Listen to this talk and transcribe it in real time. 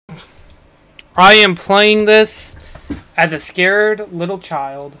I am playing this as a scared little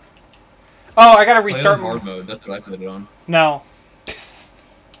child. Oh, I gotta restart. Play it on hard mode. That's what I put it on. No.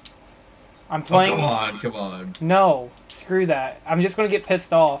 I'm playing. Oh, come on, come on. No, screw that. I'm just gonna get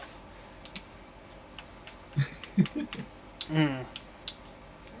pissed off.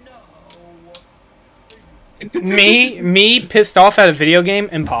 Me pissed off at a video game?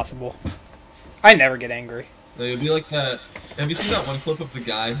 Impossible. I never get angry. It'd be like that. Have you seen that one clip of the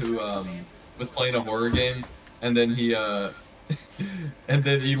guy who was playing a horror game and then he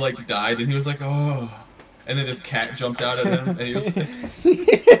like died and he was like, oh, and then his cat jumped out at him and he was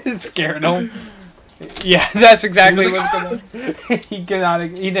scared him. Yeah, that's exactly what's going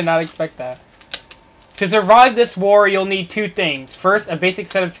on. He did not expect that. To survive this war, you'll need two things. First, a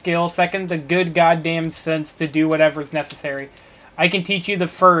basic set of skills. Second, the good goddamn sense to do whatever's necessary. I can teach you the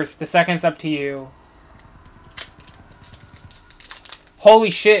first. The second's up to you. Holy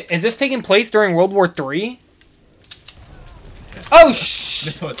shit. Is this taking place during World War III? Oh,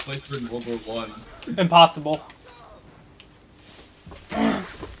 shh! No, it's placed during World War I. Impossible.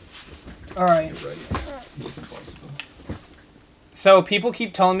 Alright. You're right. It's impossible. So, people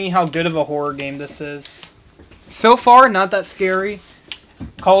keep telling me how good of a horror game this is. So far, not that scary.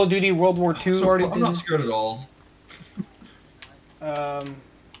 Call of Duty World War II already did. I'm not scared at all. Can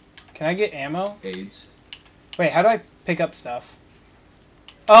I get ammo? AIDS. Wait, how do I pick up stuff?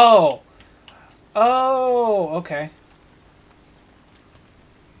 Oh! Oh, okay.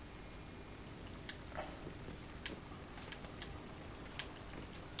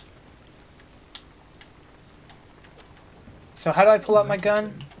 So how do I pull out my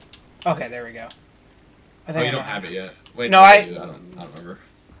gun? Okay, there we go. I think you don't have it yet. Wait, no, I don't remember.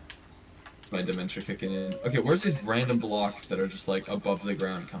 It's my dementia kicking in. Okay, where's these random blocks that are just like above the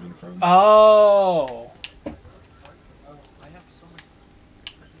ground coming from? Oh.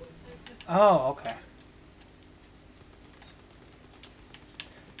 Oh, okay.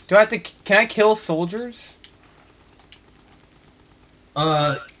 Do I have to? Can I kill soldiers? There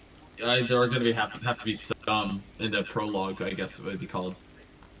are going to have to be some in the prologue, I guess it would be called.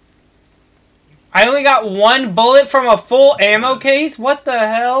 I only got one bullet from a full ammo case? What the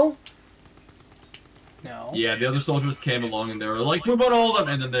hell? No. Yeah, the other soldiers came along and they were like, "We want all of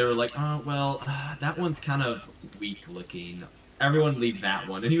them," and then they were like, "Oh, well, that one's kind of weak looking. Everyone leave that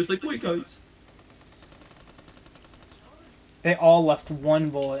one." And he was like, "Wait, guys." They all left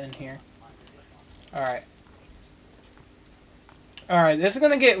one bullet in here. Alright. Alright, this is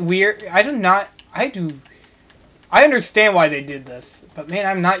gonna get weird. I understand why they did this, but man,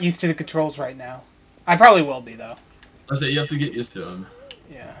 I'm not used to the controls right now. I probably will be, though. I say you have to get used to them.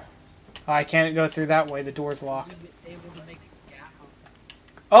 Yeah. I can't go through that way, the door's locked.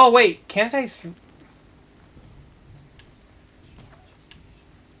 Oh, wait, can't I...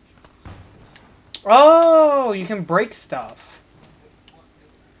 Oh, you can break stuff.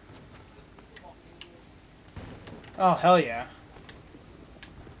 Oh, hell yeah.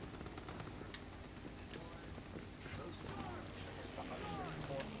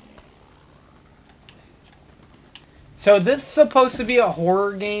 So this is supposed to be a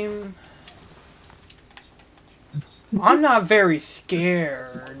horror game? I'm not very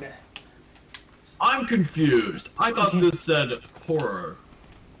scared. I'm confused. I thought this said horror.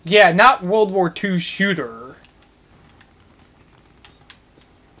 Yeah, not World War II shooter.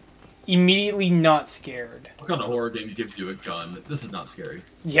 Immediately not scared. What kind of horror game gives you a gun? This is not scary.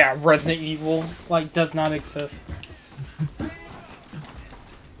 Yeah, Resident Evil, like, does not exist. It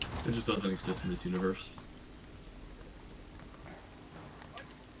just doesn't exist in this universe.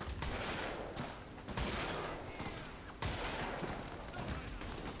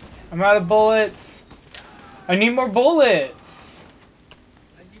 I'm out of bullets. I need more bullets.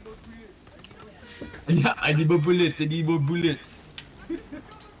 Yeah, I need more bullets. I need more bullets.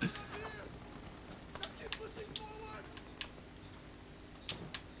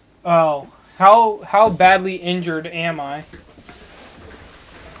 Oh, how badly injured am I?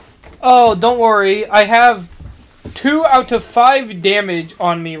 Oh, don't worry. I have 2 out of 5 damage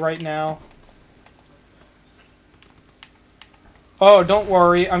on me right now. Oh, don't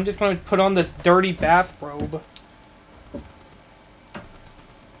worry. I'm just going to put on this dirty bathrobe.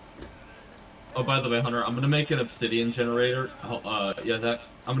 Oh, by the way, Hunter, I'm gonna make an obsidian generator. Yeah, Zach,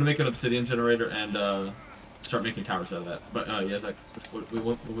 I'm gonna make an obsidian generator and start making towers out of that. But yeah, Zach, what do you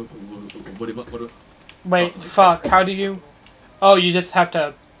want? Wait, fuck. How do you? Oh, you just have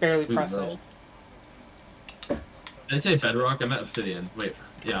to barely press it. Did I say bedrock? I meant obsidian. Wait,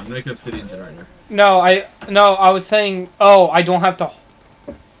 yeah, I'm gonna make an obsidian generator. No, I was saying. Oh, I don't have to.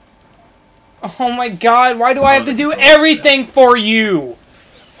 Oh my god! Why do I have to do everything for you?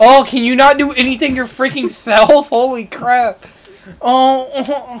 Oh, can you not do anything your freaking self? Holy crap.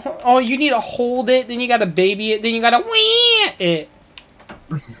 Oh, you need to hold it, then you gotta baby it, then you gotta wee it.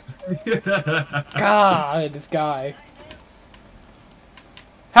 God, this guy.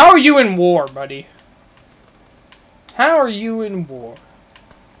 How are you in war, buddy? How are you in war?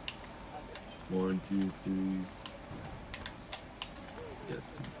 1, 2, 3. Yes.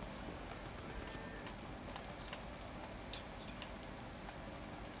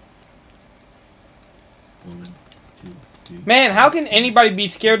 One, two, three. Man, how can anybody be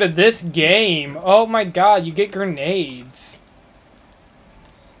scared of this game? Oh my god, you get grenades.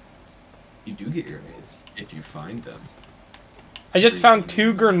 You do get grenades if you find them. I just found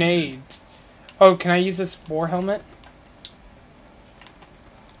 2 grenades. Oh, can I use this war helmet?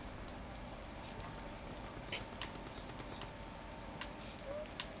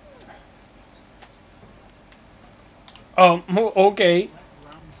 Oh, okay.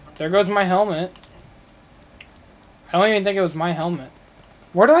 There goes my helmet. I don't even think it was my helmet.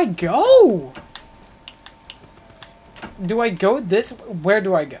 Where do I go? Do I go this? Where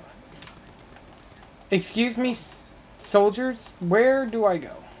do I go? Excuse me, soldiers? Where do I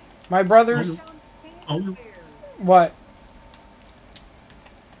go? My brothers? What?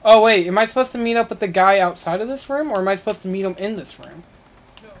 Oh, wait. Am I supposed to meet up with the guy outside of this room? Or am I supposed to meet him in this room?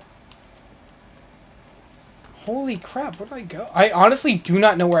 Holy crap, where do I go? I honestly do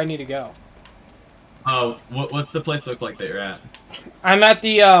not know where I need to go. Oh, what's the place look like that you're at? I'm at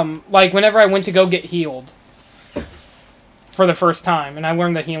the, like, whenever I went to go get healed. For the first time, and I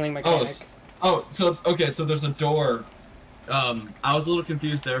learned the healing mechanic. Okay, so there's a door. I was a little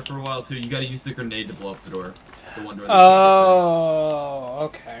confused there for a while, too. You gotta use the grenade to blow up the door. The one door that oh,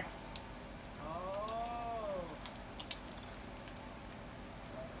 okay.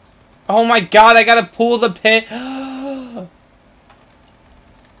 Oh my god, I gotta pull the pin.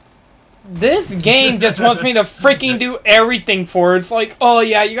 This game just wants me to freaking do everything for it. It's like, oh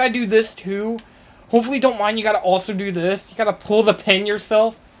yeah, you gotta do this too. Hopefully don't mind, you gotta also do this. You gotta pull the pin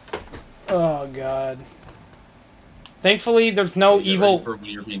yourself. Oh god. Thankfully, there's no evil... For when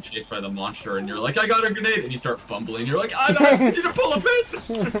you're being chased by the monster and you're like, I got a grenade! And you start fumbling, you're like, I need to pull a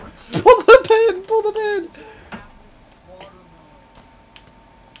pin! Pull the pin! Pull the pin!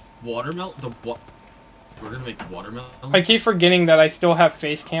 Watermelon? We're gonna make watermelon? I keep forgetting that I still have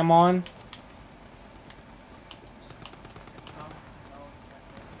face cam on.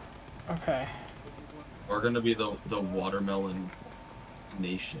 Okay. We're gonna be the watermelon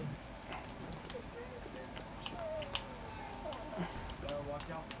nation.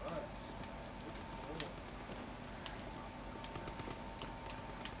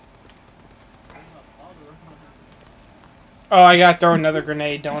 Oh, I gotta throw another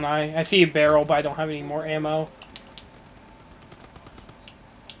grenade, don't I? I see a barrel, but I don't have any more ammo.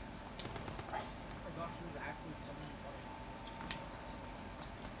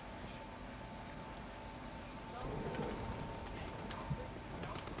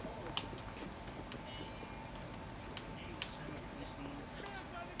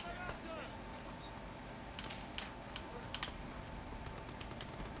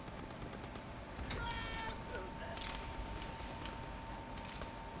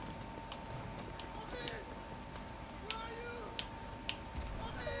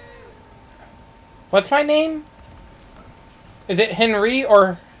 What's my name? Is it Henry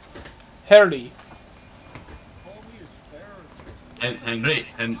or Harry? Henry.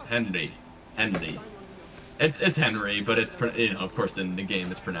 It's Henry, but it's, you know, of course in the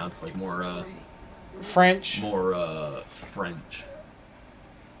game it's pronounced like more French. More French.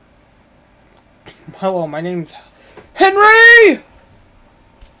 Hello, my name's Henry!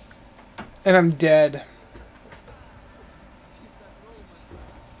 And I'm dead.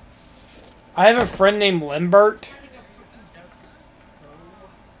 I have a friend named Limbert.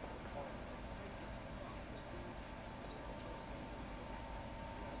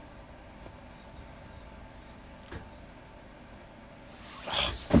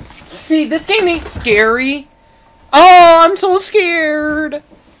 See, this game ain't scary. Oh, I'm so scared.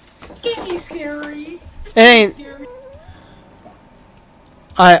 Scary. It ain't.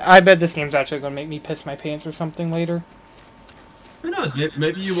 I bet this game's actually gonna make me piss my pants or something later. Who knows?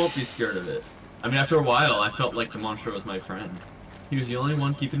 Maybe you won't be scared of it. I mean, after a while, I felt like the monster was my friend. He was the only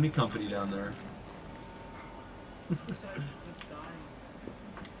one keeping me company down there.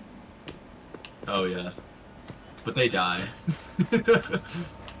 Oh yeah, but they die.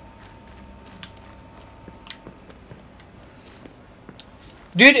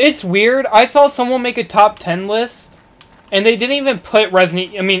 Dude, it's weird. I saw someone make a top 10 list, and they didn't even put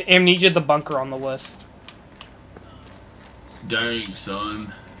Amnesia the Bunker on the list. Dang,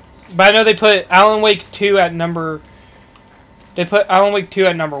 son. But I know they put Alan Wake 2 at number... They put Alan Wake 2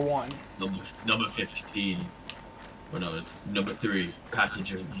 at number 1. Number 15. Well, no, it's number 3.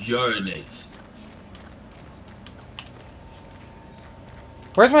 Passenger urinates.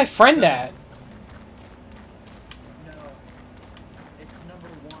 Where's my friend at? No. It's number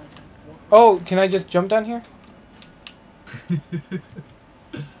 1. Oh, can I just jump down here?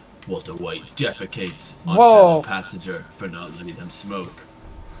 Walter White defecates on Whoa. fellow passenger for not letting him smoke.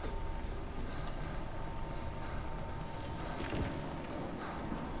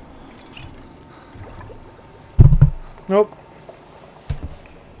 Nope.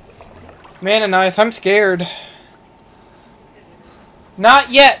 Man, nice. I'm scared. Not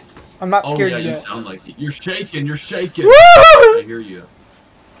yet. I'm not scared Oh yeah, yet. you sound like it. You're shaking. You're shaking. Woo! I hear you.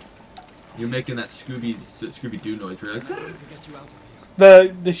 You're making that Scooby Doo noise. You're like,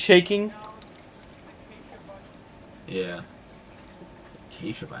 The shaking. yeah.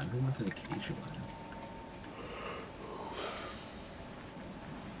 Acacia biome. Who wants an acacia biome?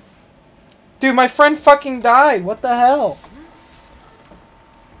 Dude, my friend fucking died. What the hell?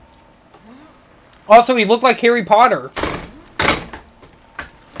 Also, he looked like Harry Potter.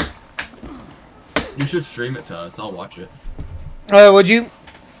 You should stream it to us. I'll watch it. Would you?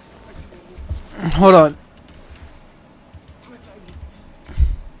 Hold on.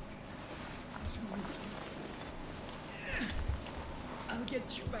 I'll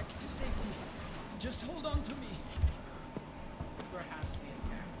get you back to safety. Just hold on to me.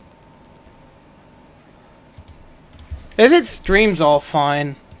 If it streams all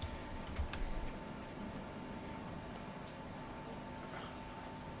fine.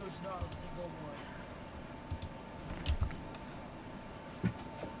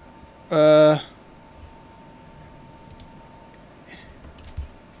 Oh.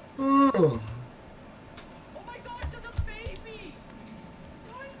 Oh my god, there's a baby!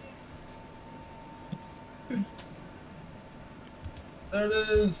 There it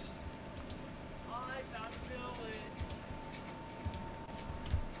is. I found Billy.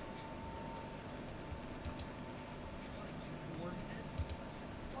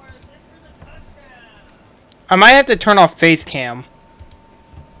 I might have to turn off face cam.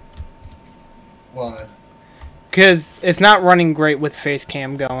 Why? Because it's not running great with face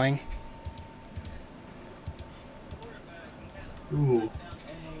cam going. Ooh.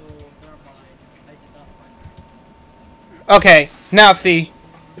 Okay, now see.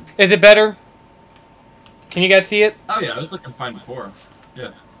 Is it better? Can you guys see it? Oh yeah, I was looking fine before.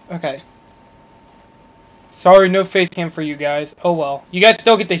 Yeah. Okay. Sorry, no face cam for you guys. Oh well. You guys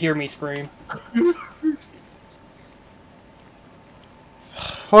still get to hear me scream.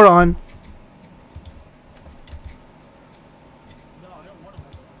 Hold on.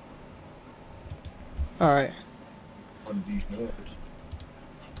 Alright. On these nerves.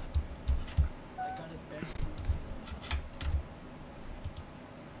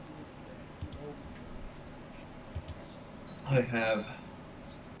 I have.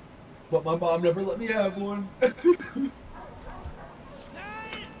 But my mom never let me have one.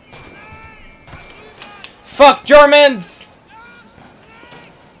 Fuck Germans!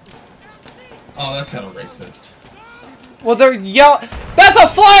 Oh, that's kind of racist. Well, they're yelling. That's a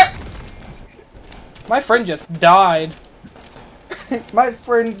flare! My friend just died. My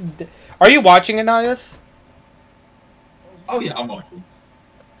friend's. Are you watching Ananias? Oh yeah, I'm watching.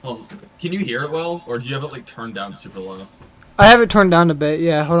 Oh, can you hear it well, or do you have it like turned down super low? I have it turned down a bit.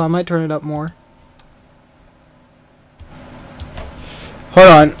 Yeah, hold on. I might turn it up more. Hold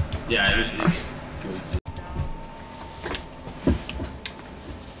on. Yeah. It goes.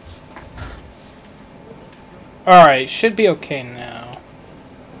 Alright, should be okay now.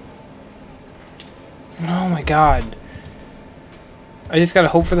 Oh my god. I just gotta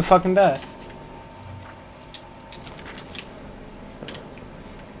hope for the fucking best.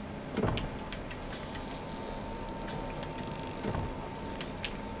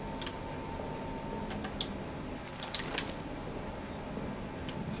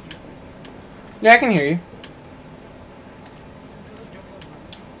 Yeah, I can hear you.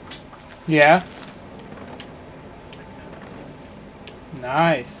 Yeah.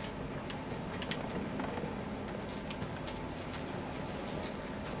 Nice.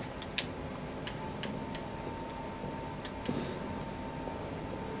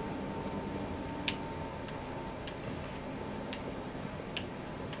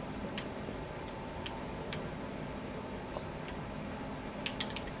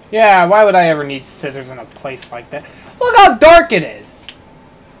 Yeah, why would I ever need scissors in a place like that? Look how dark it is!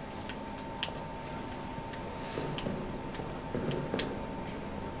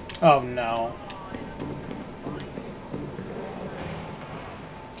 Oh no.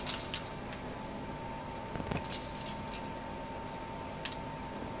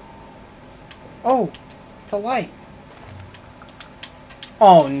 Oh, it's a light.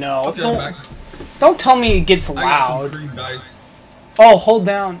 Oh no! Okay, I'm back. Don't tell me it gets I got loud. some green dice. Oh, hold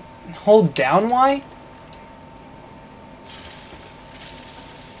down. Hold down. Why?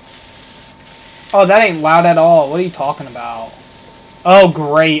 Oh, that ain't loud at all. What are you talking about? Oh,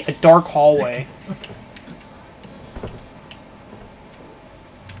 great. A dark hallway.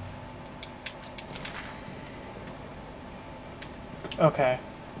 Okay.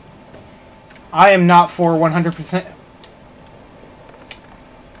 I am not for 100%.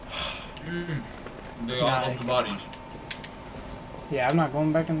 They all Nice. love the bodies. Yeah, I'm not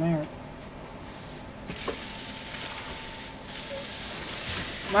going back in there.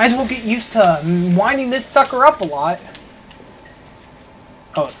 Might as well get used to winding this sucker up a lot.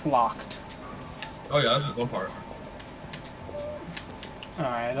 Oh, it's locked. Oh yeah, that's one part.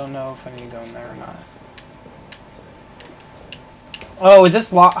 Alright, I don't know if I need to go in there or not. Oh, is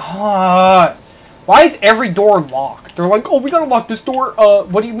this locked? Why is every door locked? They're like, oh, we gotta lock this door.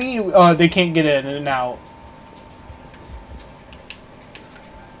 What do you mean they can't get in and out?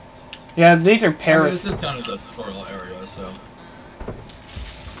 Yeah, these are Paris. This is kind of the tutorial area, so.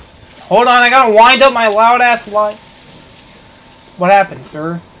 Hold on, I gotta wind up my loud ass light. What happened,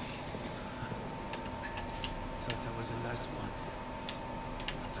 sir? Thought that was the last one.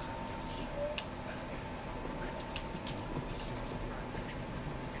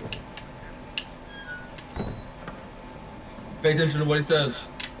 Pay attention to what he says.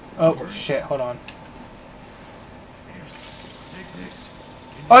 Oh, shit, hold on. Take this.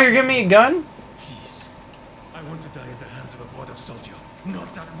 Oh, you're giving me a gun? Please. I want to die in the hands of a border soldier,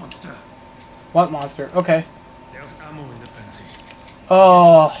 not that monster. What monster? Okay. There's ammo in the pantry.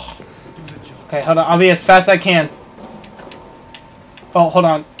 Oh. Do the job. Okay, hold on. I'll be as fast as I can. Oh, hold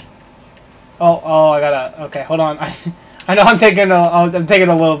on. Oh, I gotta. Okay, hold on. I know I'm taking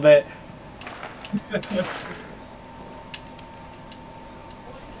a little bit.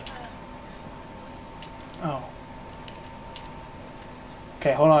 Oh.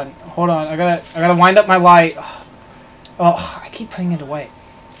 Okay, hold on. I gotta wind up my light. Oh, I keep putting it away.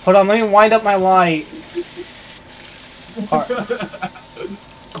 Hold on, let me wind up my light. Right.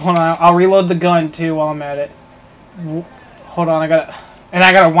 Hold on, I'll reload the gun too while I'm at it. Hold on, I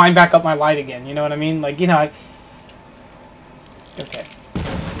gotta wind back up my light again. You know what I mean? Like, you know. Okay.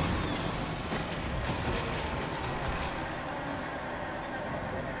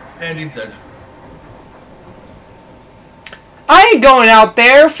 And he's dead. I ain't going out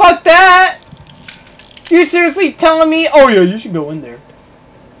there. Fuck that. You seriously telling me? Oh yeah, you should go in there.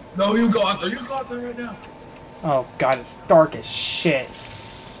 No, you go out there. You go out there right now. Oh god, it's dark as shit.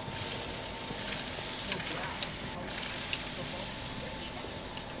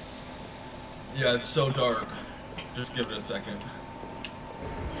 Yeah, it's so dark. Just give it a second.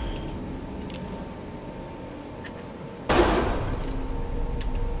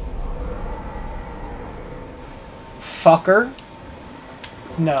 Fucker.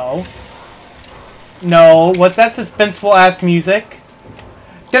 No. No, what's that suspenseful ass music?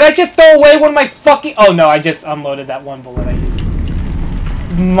 Did I just throw away one of my fucking... Oh no, I just unloaded that one bullet I used.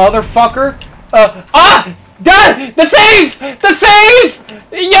 Motherfucker. Duh! The save! The save!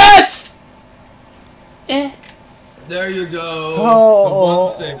 Yes! Eh. There you go. Oh.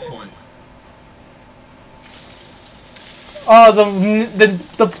 The one save point. Oh,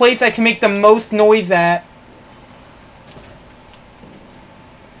 the place I can make the most noise at.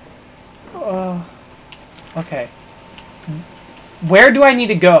 Okay. Where do I need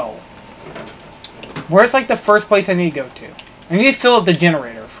to go? Where's like the first place I need to go to? I need to fill up the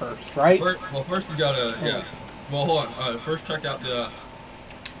generator first, right? Well, first you gotta, yeah. Well, hold on. First check out the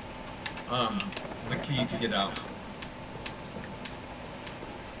key to get out.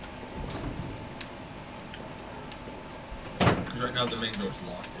 Because right now the main door's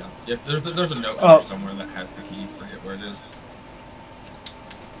locked. Yeah. Yep. There's a note in there somewhere that has the key. Forget where it is.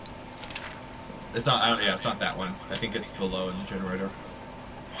 It's not. Yeah, it's not that one. I think it's below in the generator.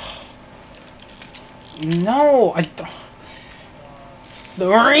 No, I don't.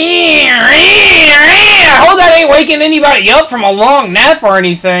 I hope that ain't waking anybody up from a long nap or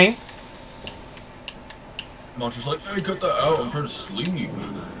anything. Monster's like, hey, cut that out. I'm trying to sleep.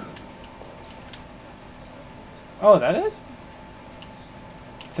 Oh, that is?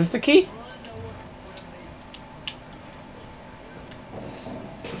 Is this the key?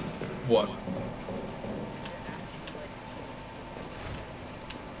 What?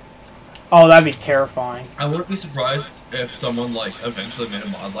 Oh, that'd be terrifying. I wouldn't be surprised if someone like eventually made a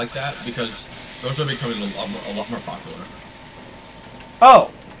mod like that because those are becoming a lot more popular. Oh.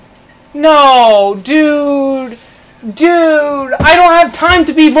 No, dude. Dude, I don't have time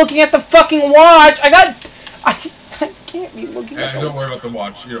to be looking at the fucking watch. I can't be looking at Don't worry about the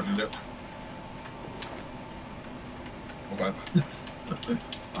watch. You don't need it. Okay.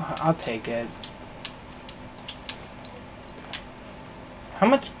 I'll take it. How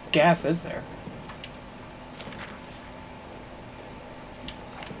much gas is there?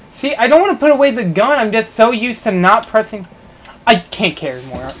 See, I don't want to put away the gun. I'm just so used to not pressing. I can't carry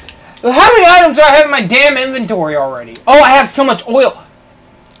more. How many items do I have in my damn inventory already? Oh, I have so much oil.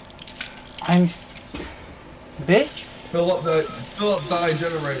 Bitch. Fill up the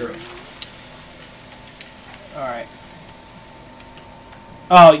generator. Alright.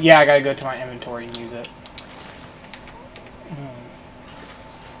 Oh, yeah, I gotta go to my inventory and use it.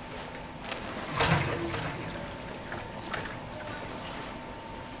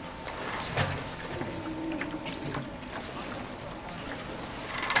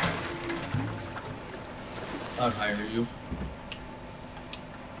 I'd hire you.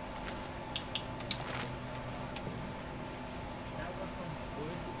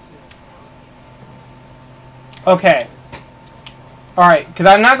 Okay. Alright, because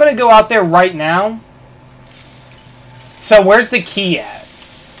I'm not going to go out there right now. So where's the key at?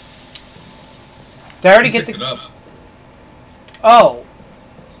 Did I already get the... It up. Oh.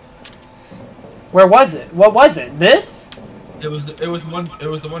 Where was it? What was it? This? It was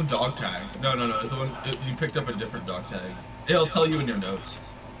the one dog tag. No, it was the one you picked up a different dog tag. It'll tell you in your notes.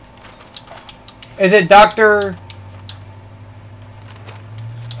 Is it Dr.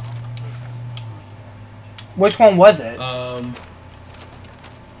 Which one was it?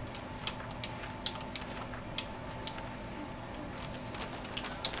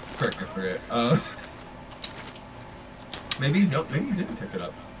 Frick, I forget. Maybe you didn't pick it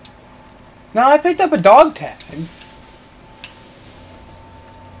up. No, I picked up a dog tag.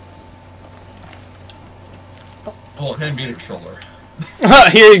 Oh, hand me the controller.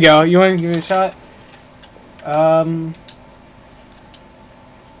 Here you go. You want to give it a shot? Oh.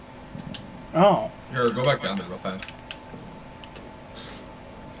 Here, go back down there real fast.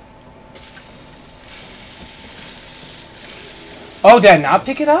 Oh, did I not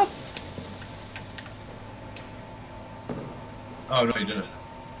pick it up? Oh, no, you didn't.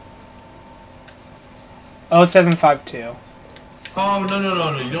 0752. Oh,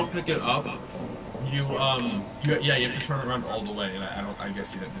 no, you don't pick it up. You have to turn it around all the way, and I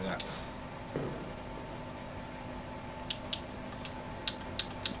guess you didn't do that.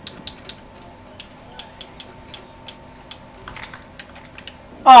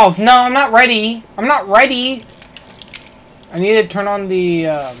 Oh, no, I'm not ready. I'm not ready. I need to turn on the,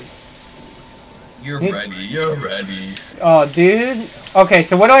 You're ready. Oh, dude. Okay,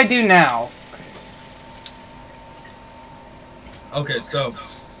 so what do I do now? Okay, so...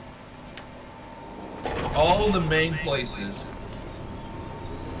 all the main places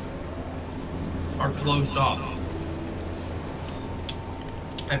are closed off.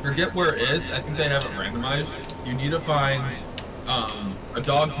 I forget where it is. I think they have it randomized. You need to find a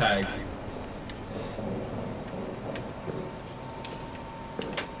dog tag.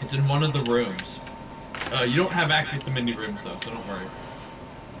 It's in one of the rooms. You don't have access to many rooms though, so don't worry.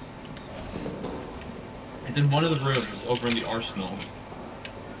 It's in one of the rooms over in the arsenal.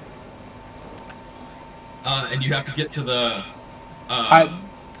 And you have to get to the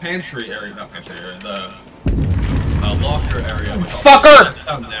pantry area, not pantry area, the locker area. Fucker! That's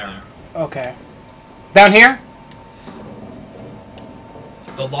down there. Okay. Down here?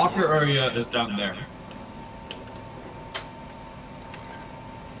 The locker area is down there.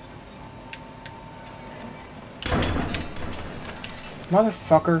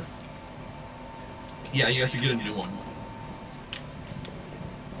 Motherfucker. Yeah, you have to get a new one.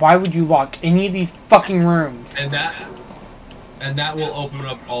 Why would you lock any of these fucking rooms? And that will open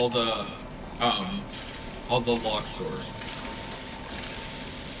up all the lock doors.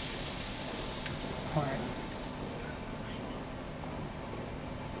 Alright.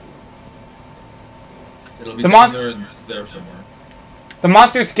 It'll be The down there and there somewhere. The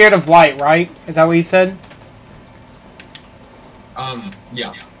monster's scared of light, right? Is that what you said?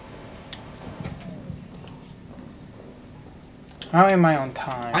 Yeah. How am I on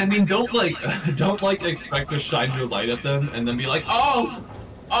time? I mean, don't expect to shine your light at them and then be like, oh,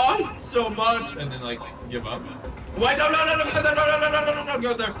 so much, and then like give up. Wait, no,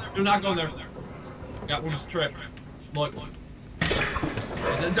 go there. Do not go there. Got one's trick. Look.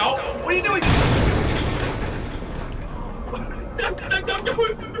 Don't. What are you doing? Don't go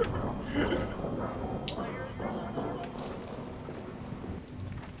in.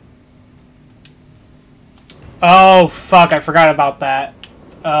 Oh, fuck, I forgot about that.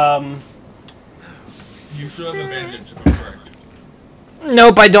 You should have a bandage if I'm correct.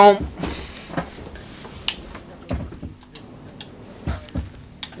 Nope, I don't.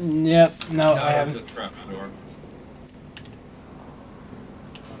 Yep, no, I There's haven't. a trap door.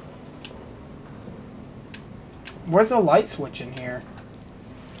 Where's the light switch in here?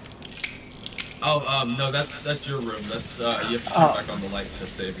 Oh, no, that's your room. That's, you have to turn Oh. back on the light to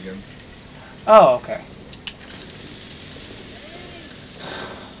save again. Oh, okay.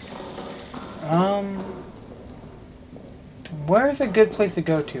 Where's a good place to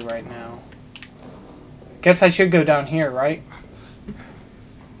go to right now? Guess I should go down here, right?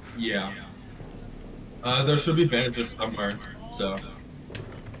 Yeah. There should be bandages somewhere, so.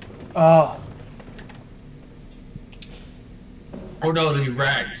 Oh. Oh no, the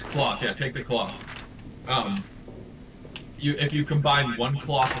rags. Cloth, yeah, take the cloth. If you combine one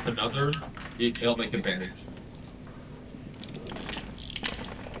cloth with another, it'll make a bandage.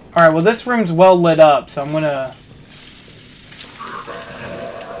 Alright, well this room's well lit up, so I'm gonna...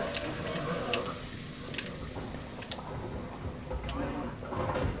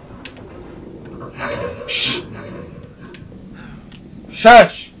 Shh!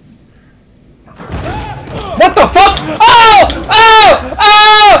 Shush! What the fuck? Oh! Oh!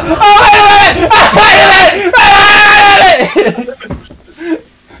 Oh! Oh! Wait a minute! Wait a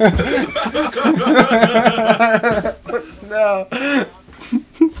minute! No.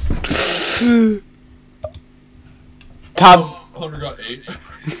 Top Hunter got 8.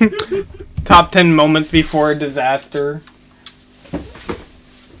 top 10 moments before a disaster.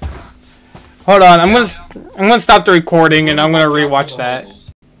 Hold on, I'm gonna stop the recording and I'm gonna rewatch that.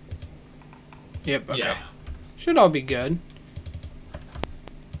 Yep. Okay. Yeah. Should all be good.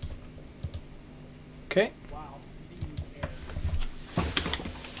 Okay.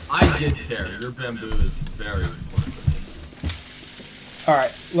 I did care. Your bamboo is very important to me. All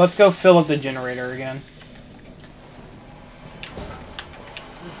right. Let's go fill up the generator again.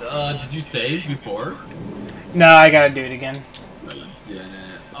 Did you save before? No, I gotta do it again. No, you didn't.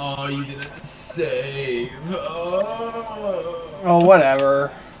 Oh, you didn't save. Oh. Oh,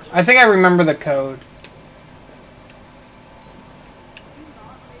 whatever. I think I remember the code.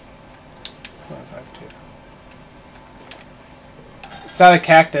 It's out of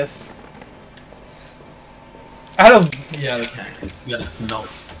cactus. Out of... Yeah, the cactus. You gotta smelt.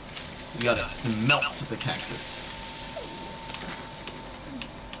 You gotta smelt the cactus.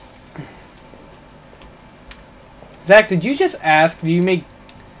 Zach, did you just ask? Did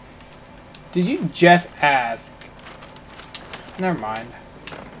you just ask? Never mind.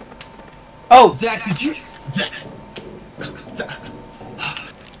 Oh! Zach, did you? Zach. Zach.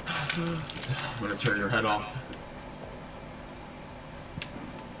 I'm gonna tear your head off.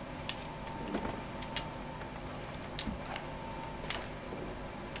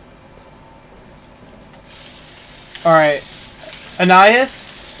 Alright. Anais?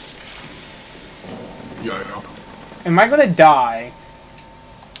 Yeah, I know. Am I gonna die?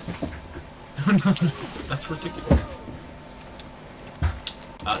 That's ridiculous.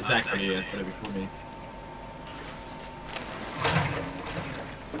 Zach already answered it before me.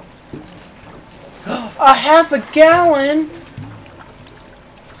 A half a gallon?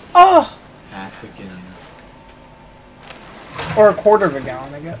 Oh! Half again. Or a quarter of a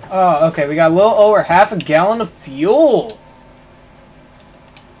gallon, I guess. Oh, okay. We got a little over half a gallon of fuel.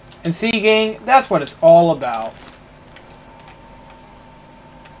 And see, gang, that's what it's all about.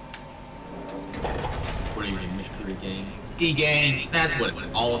 What are you in mystery game? Ski gang. That's what it's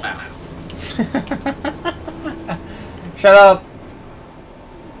all about. Shut up.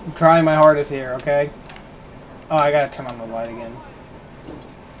 I'm trying my hardest here, okay? Oh, I gotta turn on the light again.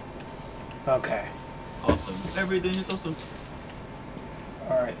 Okay. Awesome. Everything is awesome.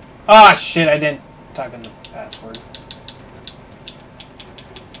 Alright. Ah, shit, I didn't type in the password.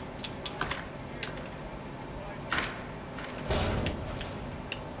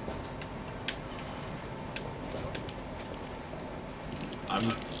 I'm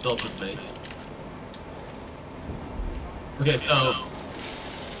still at the base. Okay, so...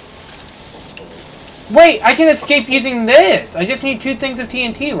 Wait, I can escape using this! I just need 2 things of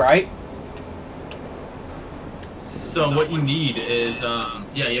TNT, right? So what you need is,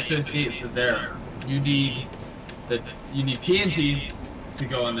 yeah, you have to see it there. You need TNT to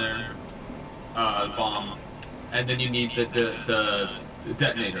go in there, bomb, and then you need the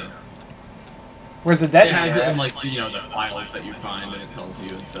detonator. Where's the It detonator? has it in like the files that you find, and it tells you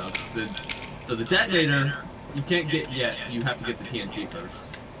and stuff. So the detonator you can't get yet. You have to get the TNT first.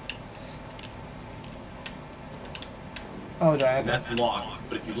 Oh, do I have That's locked.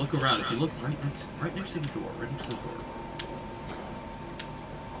 But if you look around, if you look right next to the door,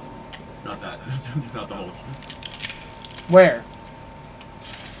 not that. Not the hole. Where?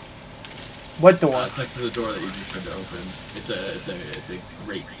 What door? It's next to the door that you just tried to open. It's a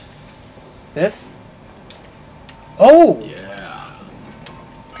grate. This? Oh! Yeah.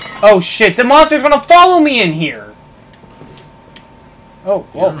 Oh shit, the monster's gonna follow me in here! Oh,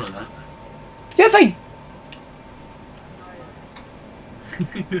 You whoa. don't know that. Yes, I...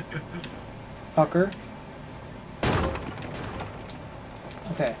 Fucker.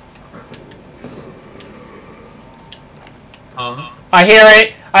 Okay. I hear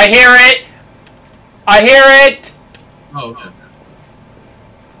it! I hear it! I hear it! Oh, okay.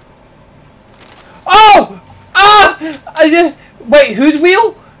 Oh! Ah! Wait, whose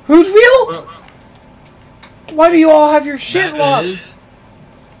wheel? Whose wheel? Well, Why do you all have your shit that locked? is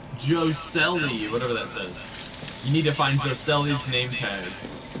Joselli, whatever that says. You need to find Joselli's name tag.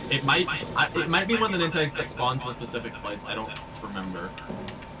 It might be one of the name tags that spawns in a specific place. I don't remember.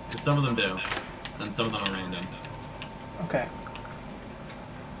 Because some of them do, and some of them are random. Okay.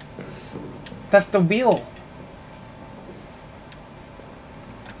 That's the wheel.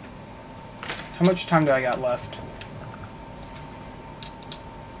 How much time do I got left?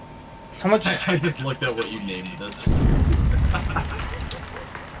 How much? I just looked at what you named this.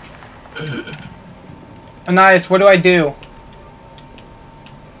 Anais, what do I do?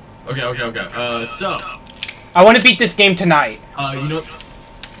 Okay. So. I want to beat this game tonight. You know.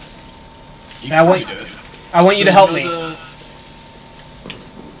 You I want- can do it. I want you to So help know me.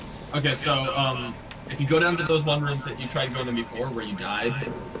 Okay, so, if you go down to those one rooms that you tried going to before, where you died,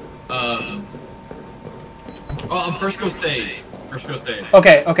 first go save.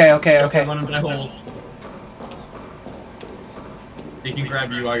 Okay. Run into the holes. He can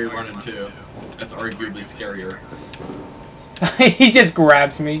grab you while you're running, too. That's arguably scarier. He just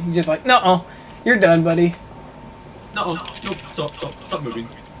grabs me. He's just like, no, you're done, buddy. No, nope, stop moving.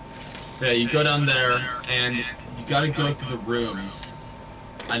 Yeah, you go down there, and you gotta go through the rooms.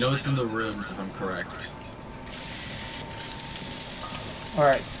 I know it's in the rooms, if I'm correct.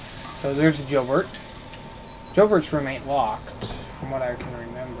 Alright, so there's Gilbert. Gilbert's room ain't locked, from what I can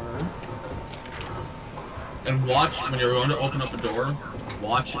remember. And watch, when you're going to open up a door,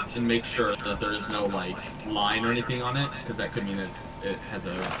 watch and make sure that there is no, like, line or anything on it, because that could mean it has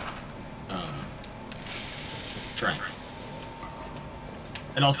a, track.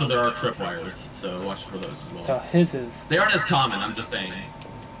 And also there are tripwires, so watch for those as well. So his is... They aren't as common, I'm just saying.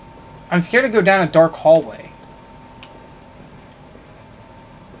 I'm scared to go down a dark hallway.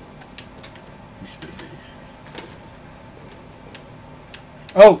 You should be.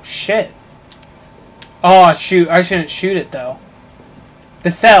 Oh, shit. Oh, shoot. I shouldn't shoot it, though.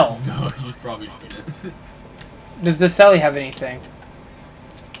 The cell. No, you probably shouldn't. Does the celly have anything?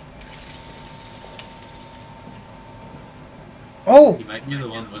 Oh! You might be the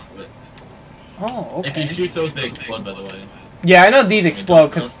one with it. Oh, okay. If you shoot those, they explode, by the way. Yeah, I know these explode,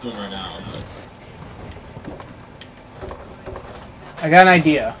 because Don't do them right now, but... I got an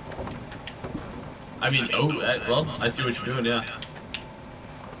idea. I mean, well, I see what you're doing, yeah.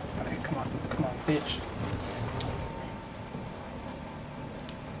 Okay, come on, bitch.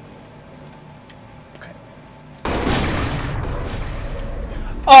 Okay.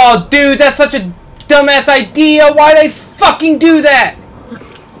 Oh, dude, that's such a dumbass idea! Why'd I fucking do that?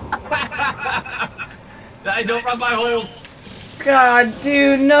 I don't run my holes! God,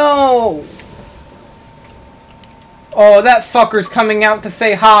 dude, no! Oh, that fucker's coming out to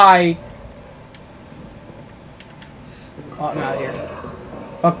say hi! Oh, I'm out of here.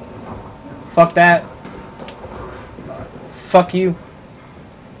 Fuck that. Fuck you.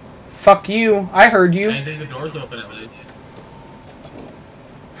 Fuck you. I heard you. I think the door's open at least.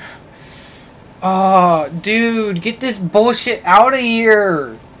 Oh, dude, get this bullshit out of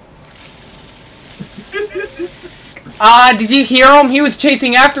here. Ah, did you hear him? He was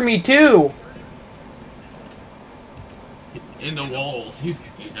chasing after me, too. In the walls. He's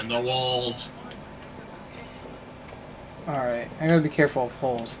in the walls. Alright, I gotta be careful of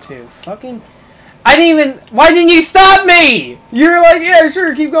holes, too. Fucking... I didn't even... Why didn't you stop me? You're like, yeah,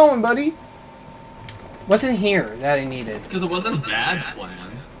 sure, keep going, buddy. What's in here that I needed? Because it wasn't a bad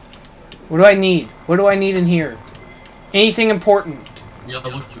plan. What do I need? What do I need in here? Anything important? Yeah,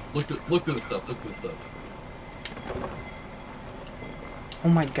 look at the stuff. Look at the stuff. Oh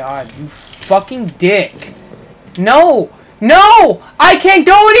my god, you fucking dick. No! No! I can't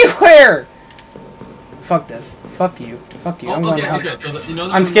go anywhere! Fuck this. Fuck you. Fuck you. Oh, I'm going out. okay, so you know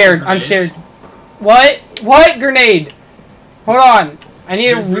I'm scared. I'm scared. What? What grenade? Hold on. I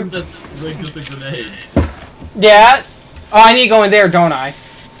need the a... group that's rigged with the grenade. Yeah? Oh, I need to go in there, don't I?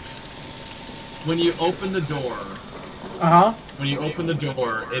 When you open the door, Uh-huh. when you open the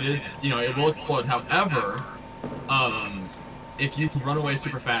door, it is, you know, it will explode. However, if you run away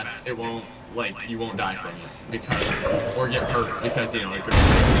super fast, it won't, like, you won't die from it because, or get hurt because, you know, it could be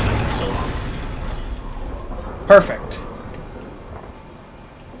so long. Perfect.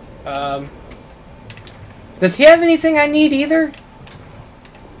 Does he have anything I need either? He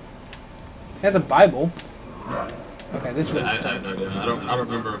has a Bible. Okay, this room's I have no idea. I don't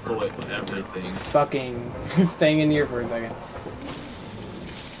remember fully everything. fucking staying in here for a second.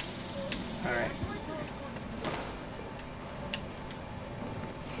 Alright.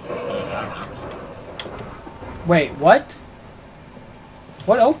 Wait, what?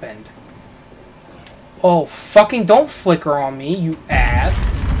 What opened? Oh, fucking don't flicker on me, you ass.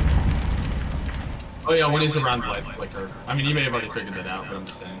 Oh yeah, when he's around, the lights flicker. I mean, you may have already figured that out, but I'm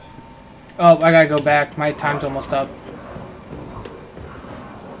just saying. Oh, I gotta go back. My time's almost up.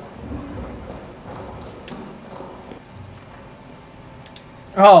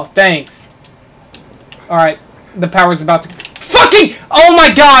 Oh, thanks. Alright, the power's about to... Fucking! Oh my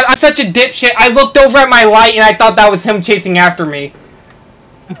god, I'm such a dipshit. I looked over at my light and I thought that was him chasing after me.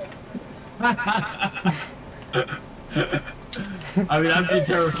 I mean, I'd be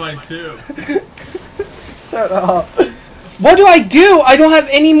terrified too. Shut up. What do I do? I don't have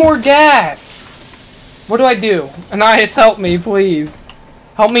any more gas. What do I do? Anais, help me, please.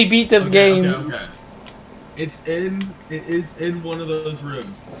 Help me beat this game. Okay. It is in one of those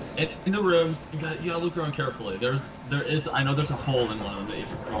rooms. In the rooms, you gotta look around carefully. There is, I know there's a hole in one of them that you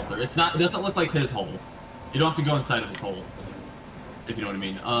can crawl through. It doesn't look like his hole. You don't have to go inside of his hole, if you know what I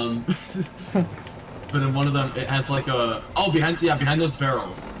mean. But in one of them, it has like a, behind those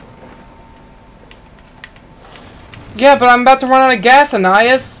barrels. Yeah, but I'm about to run out of gas,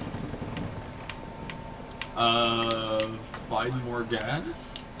 Anais. Find more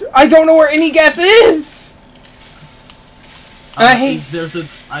gas? I don't know where any gas is! And I hate... There's a...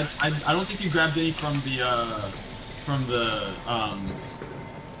 I don't think you grabbed any from the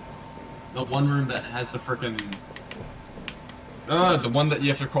one room that has the frickin'... the one that you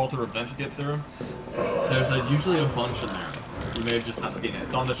have to crawl through a vent to get through. There's usually a bunch in there. You may have just not seen it.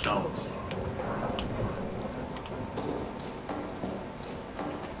 It's on the shelves.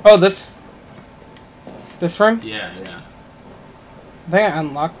 Oh, this room? Yeah. I think I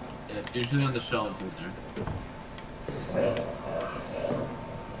unlocked. Yeah, it's usually on the shelves in there.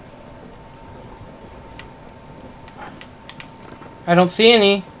 I don't see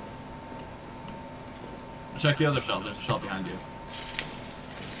any. Check the other shelf. There's a shelf behind you.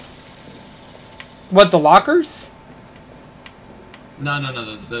 What, the lockers? No.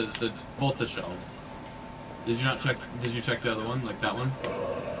 The both the shelves. Did you not check? Did you check the other one, like that one?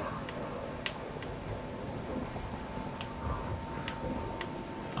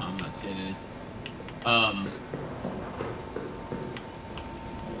 I'm not seeing any.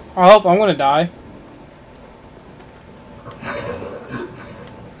 I hope I'm gonna die.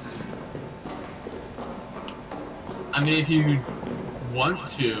 I mean, if you want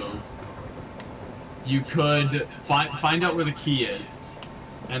to, you could find out where the key is,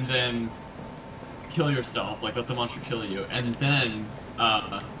 and then kill yourself, like let the monster kill you, and then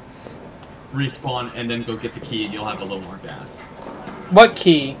respawn, and then go get the key, and you'll have a little more gas. What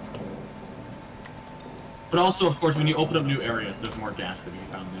key? But also, of course, when you open up new areas, there's more gas to be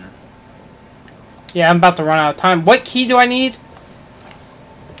found there. Yeah, I'm about to run out of time. What key do I need?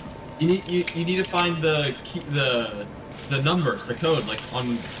 You need to find the key, the numbers, the code, like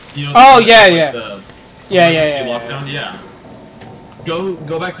on, you know. Oh, yeah. Yeah. Lockdown, yeah.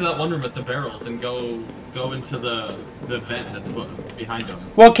 Go back to that one room at the barrels and go into the vent that's behind him.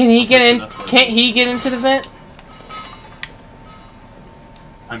 Well, can he get in? Can't he get into the vent?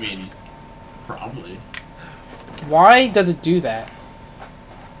 I mean, probably. Why does it do that?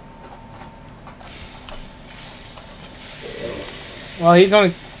 Well, he's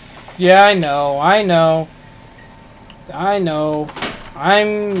gonna... Yeah, I know.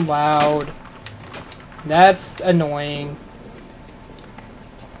 I'm loud. That's annoying.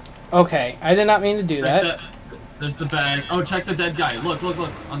 Okay, I did not mean to do that. There's the bag. Oh, check the dead guy. Look,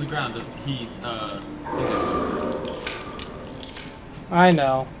 on the ground. There's he's I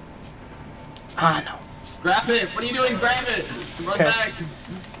know. Grab it! What are you doing? Grab it! Run back!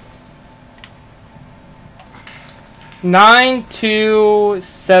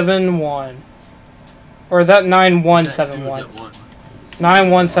 9271. Or is that 9171?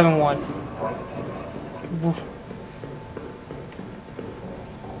 9171.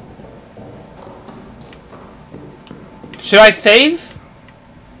 Should I save?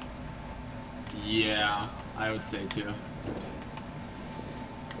 Yeah, I would say too.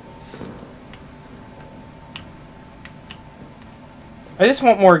 I just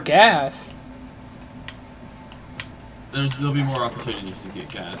want more gas. There'll be more opportunities to get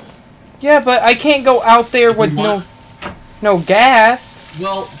gas. Yeah, but I can't go out there with no gas.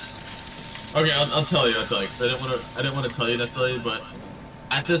 Well, okay, I'll tell you. 'Cause I didn't want to tell you necessarily, but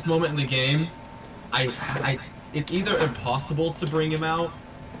at this moment in the game, it's either impossible to bring him out,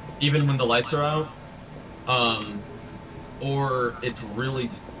 even when the lights are out, or it's really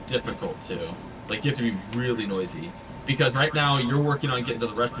difficult to. Like, you have to be really noisy. Because right now, you're working on getting to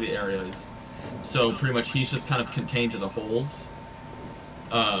the rest of the areas. So, pretty much, he's just kind of contained to the holes.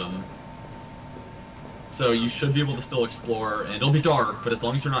 So, you should be able to still explore, and it'll be dark, but as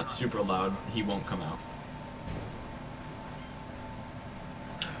long as you're not super loud, he won't come out.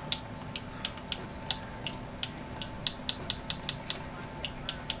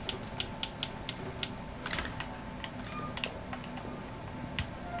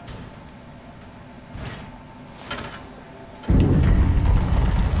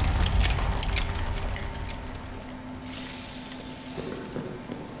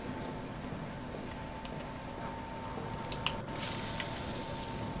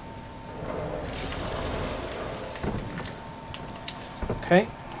 Okay.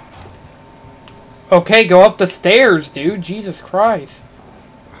 Okay, go up the stairs, dude. Jesus Christ.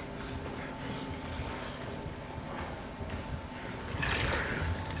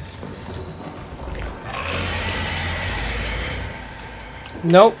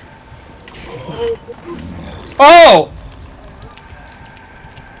 Nope. Oh!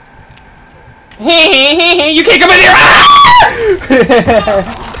 You can't come in here!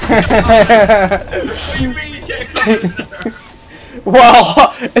 What do you mean you can't come in there?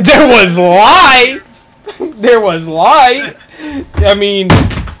 Well, there was light. There was light. I mean,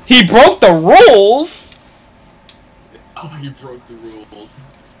 he broke the rules. Oh, he broke the rules.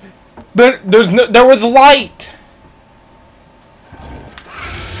 There was light.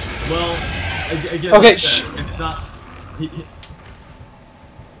 Well, again, Okay, like it's not.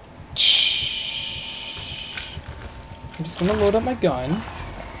 Shh. I'm just gonna load up my gun.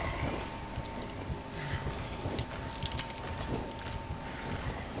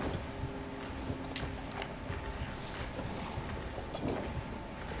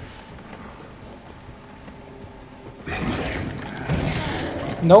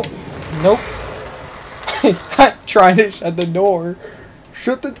 Nope. Nope. I'm trying to shut the door.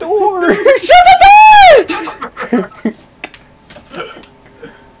 Shut the door! Shut the door!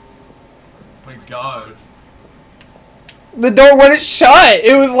 My God. The door wouldn't shut.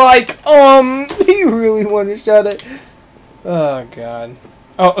 It was like, you really want to shut it? Oh, God.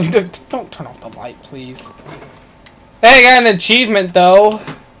 Oh, don't turn off the light, please. Hey, I got an achievement, though,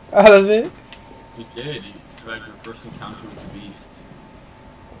 out of it. You did. You survived your first encounter with the beast.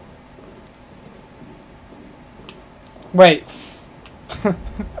 Wait.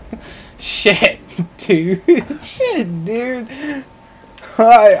 Shit, dude. Shit, dude.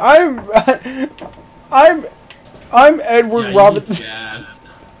 I'm Edward Robinson.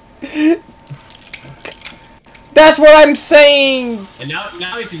 That's what I'm saying. And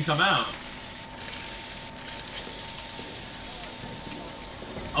now he can come out.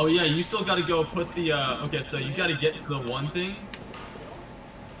 Oh yeah, you still gotta go put the okay, so you gotta get the one thing.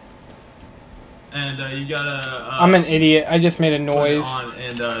 And you gotta I'm an idiot. I just made a noise. Put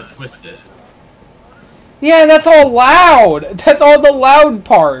it on and twist it. Yeah, that's all loud. That's all the loud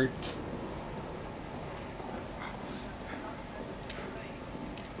parts.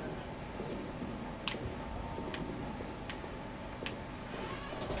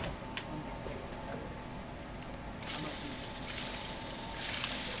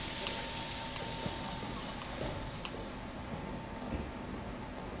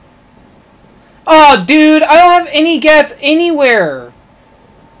 Oh, dude, I don't have any gas anywhere.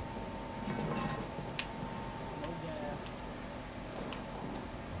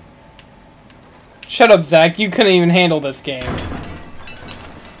 Shut up, Zach. You couldn't even handle this game.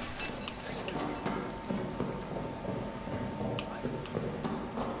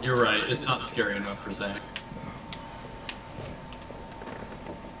 You're right. It's not scary enough for Zach.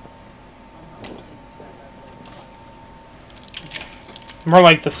 More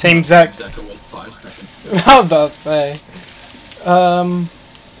like the same Zach. Zach it was 5 seconds ago. I was about to say.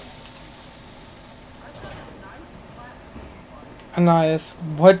 Anais,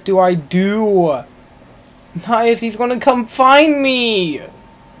 what do I do? Anais, he's gonna come find me!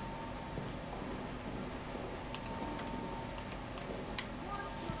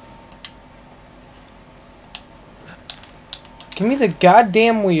 Give me the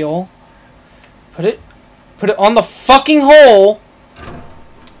goddamn wheel. Put it on the fucking hole.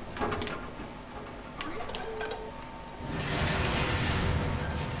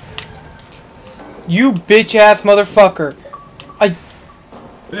 You bitch ass motherfucker. I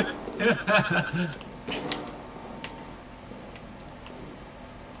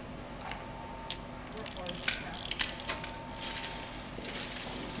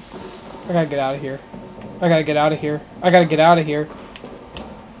gotta get out of here. I gotta get out of here. I gotta get out of here.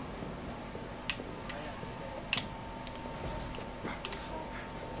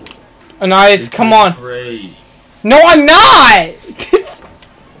 Anais, come on. Great. No, I'm not!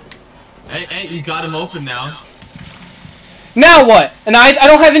 Hey, you got him open now. Now what? Anais, I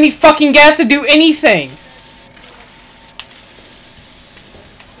don't have any fucking gas to do anything.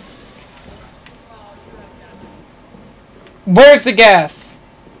 Where's the gas?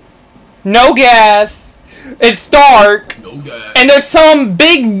 No gas. It's dark. No gas. And there's some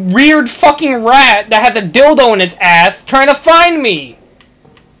big weird fucking rat that has a dildo in his ass trying to find me.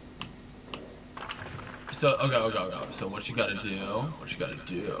 So, okay. So what you gotta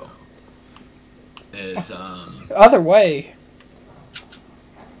do is, Other way.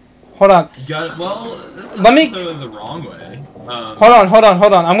 Hold on. you got well, that's not Let me- necessarily the wrong way.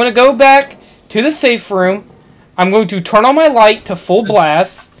 Hold on. I'm gonna go back to the safe room. I'm going to turn on my light to full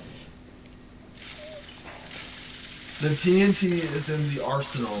blast. The TNT is in the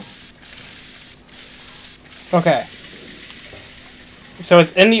arsenal. Okay. So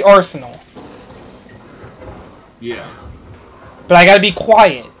it's in the arsenal. Yeah. But I gotta be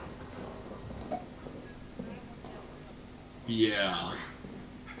quiet. Yeah.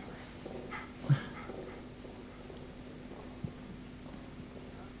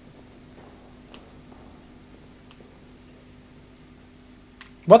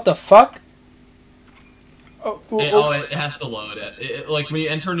 What the fuck? Oh, It has to load it. Like when you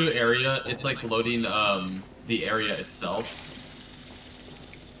enter a new area, it's like loading the area itself.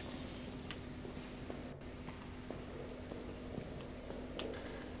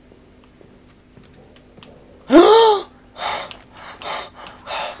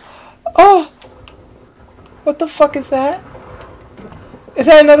 Oh! What the fuck is that? Is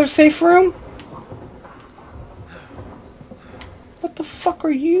that another safe room? What the fuck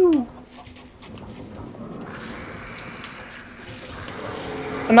are you?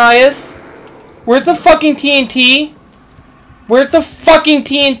 Anais? Where's the fucking TNT? Where's the fucking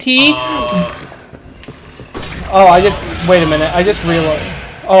TNT? Oh, wait a minute. I just realized.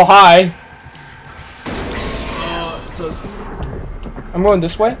 Oh, hi. So I'm going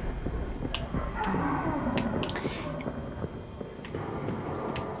this way.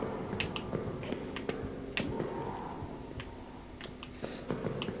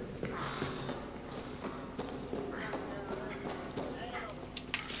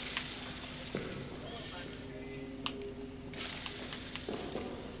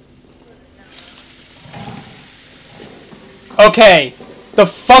 Okay, the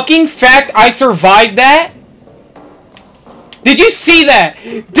fucking fact I survived that? Did you see that?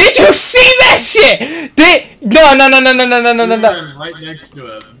 Did you see that shit? No. I'm right next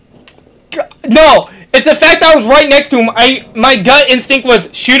to him. No, it's the fact I was right next to him. My gut instinct was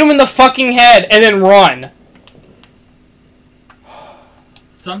shoot him in the fucking head and then run.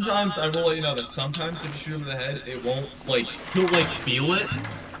 Sometimes I will let you know that sometimes if you shoot him in the head, it won't he'll feel it.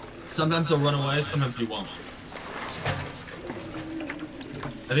 Sometimes he'll run away, sometimes he won't.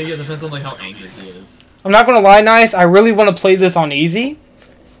 I think it depends on how angry he is. I'm not gonna lie, Nice. I really want to play this on easy.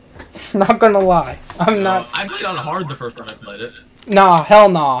 Not gonna lie. I'm not. I played on hard the first time I played it. Nah, hell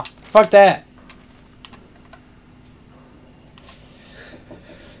nah. Fuck that.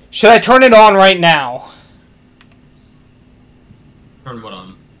 Should I turn it on right now? Turn what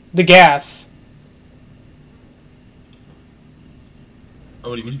on? The gas. Oh,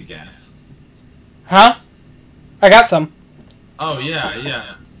 what do you mean the gas? Huh? I got some. Oh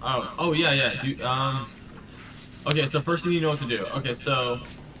yeah. Oh yeah. Okay, so first thing you know what to do. Okay, so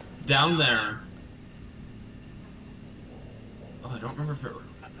down there. Oh, I don't remember if it.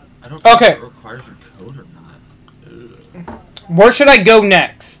 I don't know if it requires your code or not. Ugh. Where should I go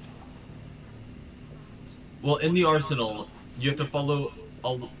next? Well, in the arsenal, you have to follow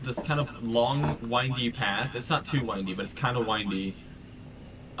this kind of long, windy path. It's not too windy, but it's kind of windy.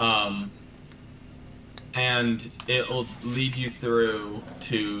 And it'll lead you through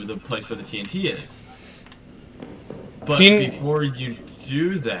to the place where the TNT is. But before you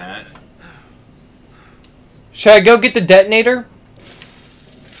do that... Should I go get the detonator?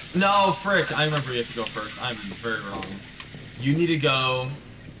 No, frick, I remember you have to go first. I'm very wrong. You need to go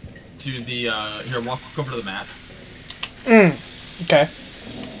to the, here, walk over to the map. Okay.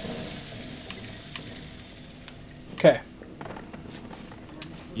 Okay.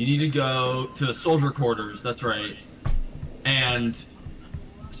 You need to go to the soldier quarters, that's right. And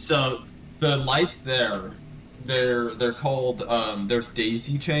so the lights there, they're called they're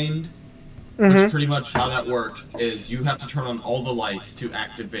daisy chained. Mm-hmm. Which pretty much how that works is you have to turn on all the lights to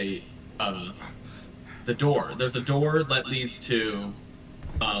activate the door. There's a door that leads to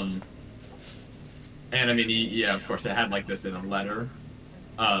and I mean yeah, of course it had like this in a letter.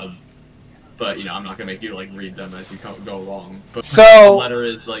 But you know, I'm not gonna make you like read them as you go along. But So the letter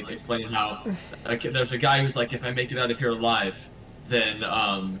is like explaining how there's a guy who's like, if I make it out of here alive, then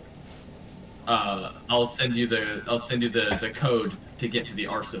I'll send you the code to get to the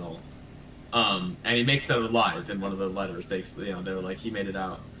arsenal. And he makes that alive in one of the letters. They were like, he made it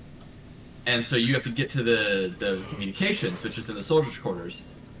out. And so you have to get to the communications, which is in the soldiers' quarters.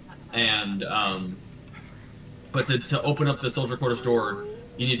 And but to open up the soldier quarters door,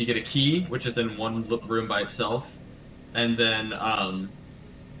 you need to get a key, which is in one room by itself. And then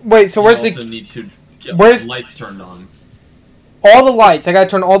wait, so where's you also need to get lights turned on. All the lights. I gotta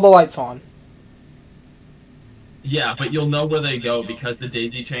turn all the lights on. Yeah, but you'll know where they go because the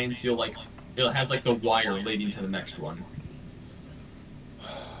daisy chains. It has like the wire leading to the next one.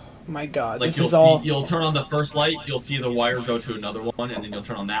 My God, like this is all. You'll turn on the first light. You'll see the wire go to another one, and then you'll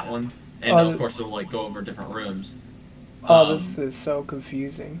turn on that one, and of course it'll like go over different rooms. Oh, this is so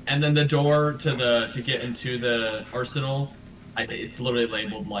confusing. And then the door to get into the arsenal, it's literally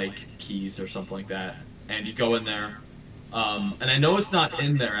labeled like keys or something like that, and you go in there. And I know it's not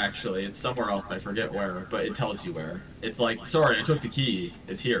in there actually. It's somewhere else. I forget where, but it tells you where. It's like, sorry, I took the key.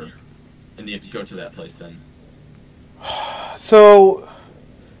 It's here, and you have to go to that place then. So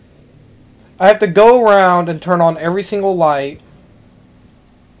I have to go around and turn on every single light.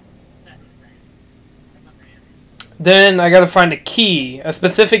 Then I gotta find a key, a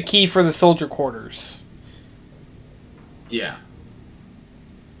specific key for the soldier quarters. Yeah.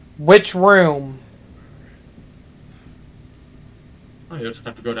 Which room? Oh, you just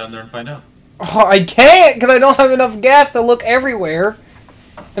have to go down there and find out. Oh, I can't because I don't have enough gas to look everywhere,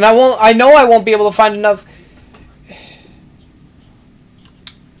 and I won't. I know I won't be able to find enough.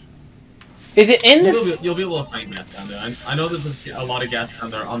 Is it in this? You'll be able to find gas down there. I know that there's a lot of gas down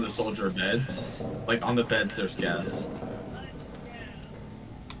there on the soldier beds. Like on the beds, there's gas.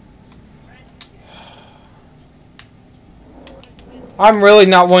 I'm really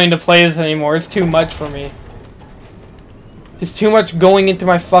not willing to play this anymore. It's too much for me. It's too much going into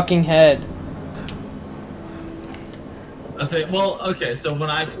my fucking head. I say, well, okay, so when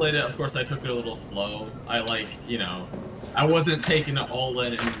I played it, of course I took it a little slow. I I wasn't taking it all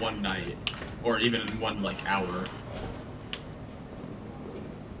in one night. Or even in one, hour.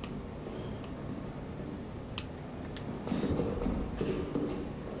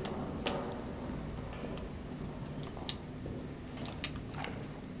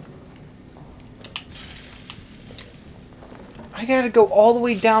 I gotta go all the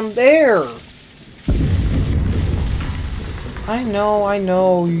way down there. I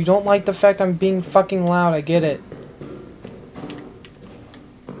know. You don't like the fact I'm being fucking loud. I get it.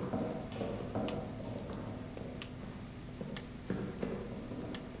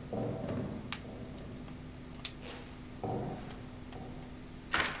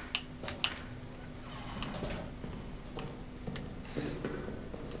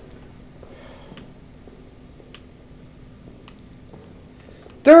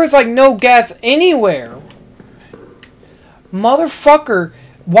 There is no gas anywhere. Motherfucker,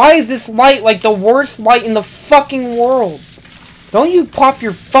 why is this light like the worst light in the fucking world? Don't you pop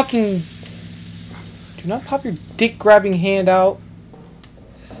your fucking... Do not pop your dick grabbing hand out.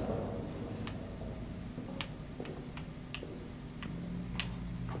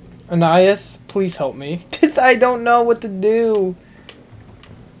 Anais, please help me. I don't know what to do.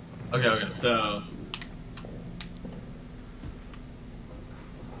 Okay, so...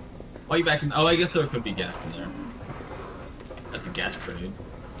 Why are you back in... Oh, I guess there could be gas in there. That's a gas grenade.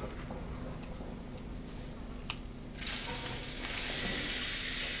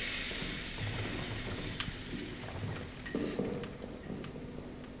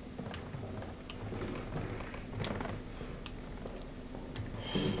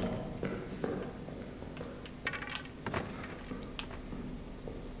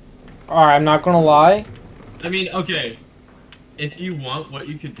 Alright, I'm not gonna lie. I mean, okay. If you want, what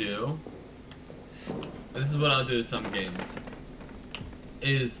you could do... This is what I'll do with some games.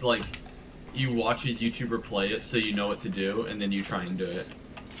 Is, you watch a YouTuber play it so you know what to do, and then you try and do it.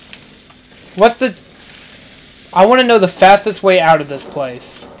 What's the... I want to know the fastest way out of this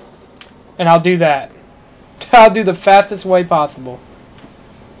place. And I'll do that. I'll do the fastest way possible.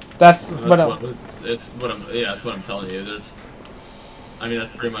 That's what I'm... That's what I'm telling you. I mean,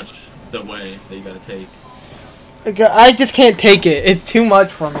 that's pretty much the way that you gotta take. I just can't take it. It's too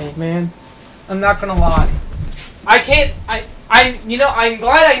much for me, man. I'm not gonna lie. I can't. You know, I'm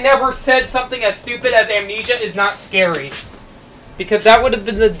glad I never said something as stupid as Amnesia is not scary. Because that would have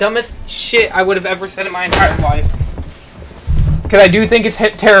been the dumbest shit I would have ever said in my entire life. Because I do think it's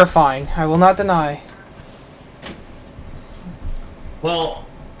terrifying. I will not deny. Well,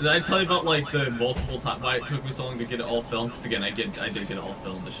 did I tell you about like the multiple times why it took me so long to get it all filmed? Because again, I did get it all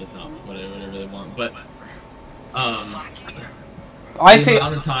filmed. It's just not what I really want. But I see. The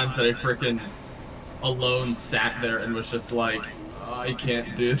amount of times that I freaking alone sat there and was just like, oh, I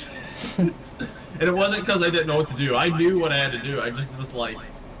can't do this. And it wasn't because I didn't know what to do. I knew what I had to do. I just was like,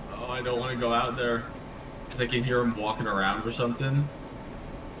 oh, I don't want to go out there because I can hear him walking around or something.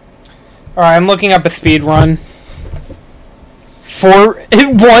 Alright, I'm looking up a speed run. For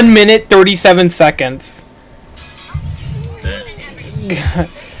 1 minute 37 seconds.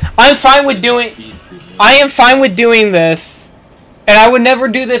 I'm fine with doing. I am fine with doing this, and I would never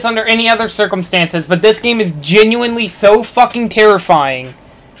do this under any other circumstances. But this game is genuinely so fucking terrifying.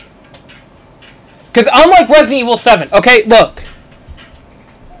 Because unlike Resident Evil 7, okay, look,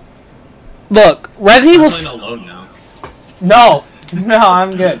 Resident Evil. I'm playing alone now. No,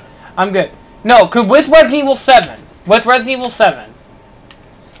 I'm good. I'm good. No, because with Resident Evil 7,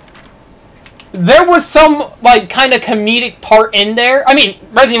 there was some, like, kind of comedic part in there. I mean,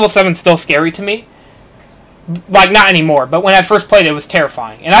 Resident Evil 7 is still scary to me. Like, not anymore, but when I first played it was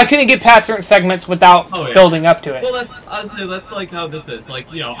terrifying. And I couldn't get past certain segments without building up to it. Well, that's like how this is.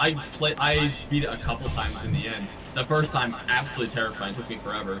 Like, you know, I beat it a couple times in the end. The first time, absolutely terrifying, took me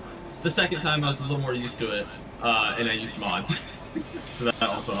forever. The second time, I was a little more used to it, and I used mods. So that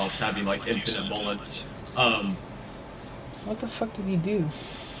also helped, having, like, infinite bullets. What the fuck did he do?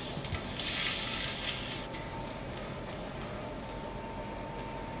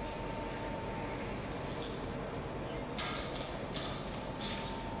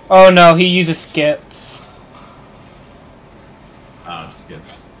 Oh no, he uses skips.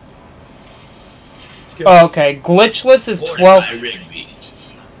 Skips. Oh, okay, glitchless is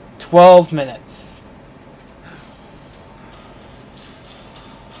 12 minutes.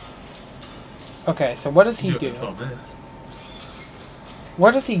 Okay, so what does he do?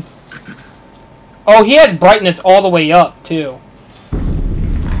 What does he... Oh, he has brightness all the way up, too. Oh,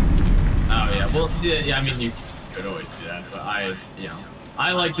 yeah, well, yeah, I mean, you could always do that, but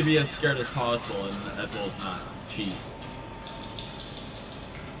I like to be as scared as possible, and as well as not cheat.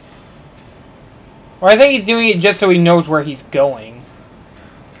 Well, I think he's doing it just so he knows where he's going.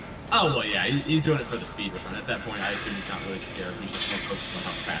 Oh, well, yeah, he's doing it for the speed run. At that point, I assume he's not really scared. He's just more focused on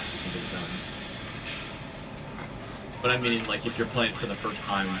how fast he can get it done. But I mean, like, if you're playing for the first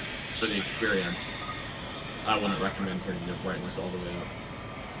time for the experience, I wouldn't recommend turning your brightness all the way up.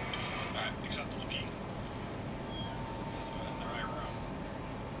 Alright, except looking. In the right room.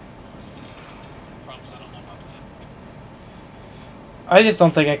 Problems I don't know about this. I just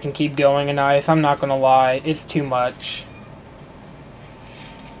don't think I can keep going in ice. I'm not gonna lie. It's too much.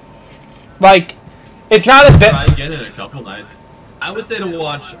 Like, it's not a bit. Try again in a couple nights. I would say to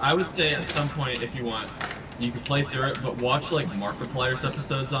watch. I would say at some point, if you want, you can play through it, but watch like Markiplier's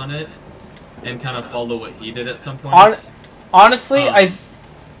episodes on it, and kind of follow what he did at some point. Honestly, I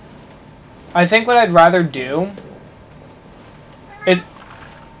think what I'd rather do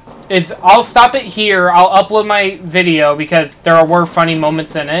is I'll stop it here. I'll upload my video because there were funny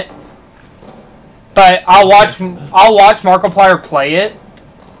moments in it. But I'll watch Markiplier play it,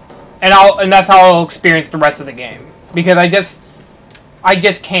 and that's how I'll experience the rest of the game, because I just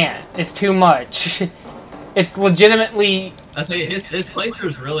can't. It's too much. It's legitimately. I say his playthrough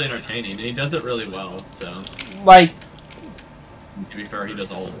is really entertaining, and he does it really well. So, like, and to be fair, he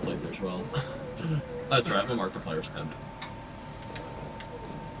does all his playthroughs well. That's right. I'm a Markiplier fan.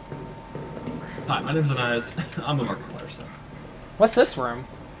 Hi, my name's Anais. I'm a Markiplier fan. What's this room?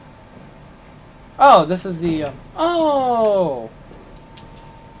 Oh, this is the. Oh.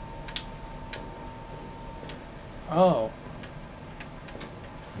 Oh.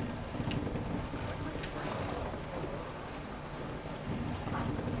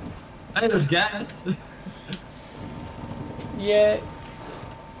 Hey, there's gas. Yeah.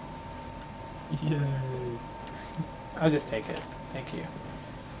 Yay. I'll just take it. Thank you.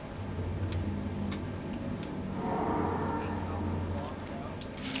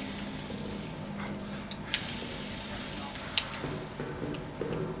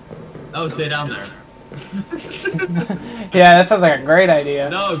 Oh, stay down there. Yeah, that sounds like a great idea.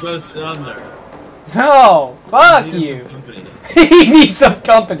 No, go down there. No, fuck you. He needs some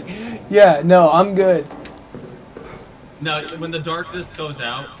company. Yeah, no, I'm good. Now, when the darkness goes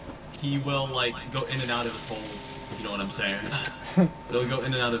out, he will like go in and out of his holes if you know what I'm saying. It'll go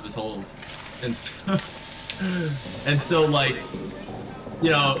in and out of his holes, and so like, you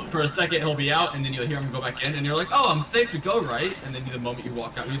know, for a second he'll be out, and then you'll hear him go back in, and you're like, oh, I'm safe to go, right? And then the moment you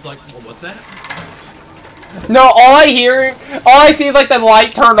walk out, he's like, well, what's that? No, all I see is like the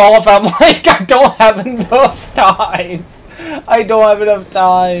light turned off. I'm like, I don't have enough time. I don't have enough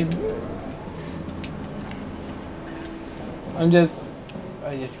time. I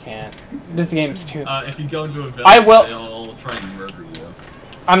just can't. This game's too. If you go into a village, I will. they'll try and murder you.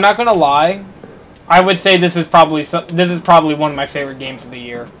 I'm not gonna lie. I would say this is probably one of my favorite games of the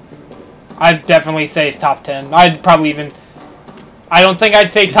year. I'd definitely say it's top 10. I'd probably even. I don't think I'd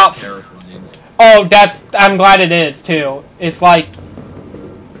say It's top. terrifying. Oh, I'm glad it is too. It's like.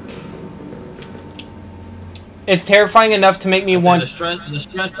 It's terrifying enough to make me want. The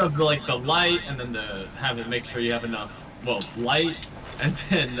stress of the light, and then having to make sure you have enough light, and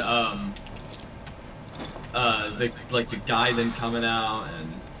then the guy then coming out,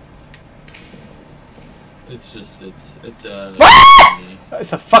 and it's it's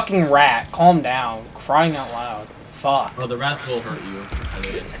a fucking rat. Calm down. Crying out loud. Fuck. Oh, the rats will hurt you.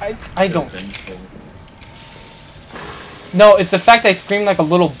 I don't. No, it's the fact I screamed like a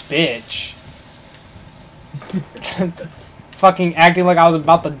little bitch. Fucking acting like I was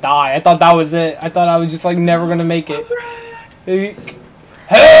about to die. I thought that was it. I thought I was just like never gonna make it.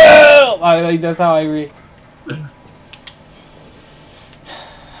 Help! That's how I read. It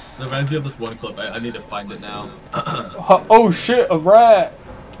reminds me of this one clip. I need to find it now. Oh shit, a rat!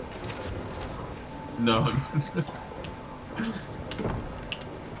 No.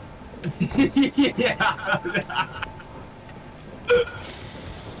 Yeah.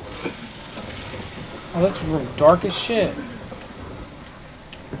 Oh, this room dark as shit.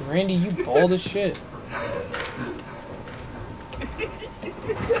 Randy, you bald as shit.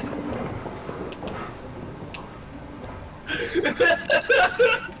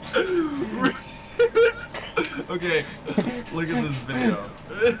 Okay, look at this video.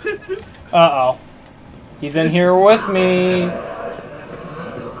 Uh-oh. He's in here with me.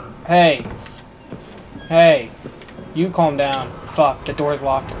 Hey. Hey. You calm down. Fuck, the door's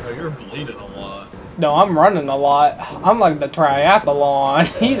locked. Oh, you're bleeding a lot. No, I'm running a lot. I'm like the triathlon.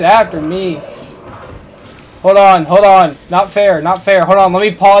 He's after me. Hold on, hold on. Not fair, not fair. Hold on, let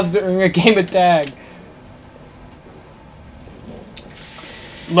me pause during a game of tag.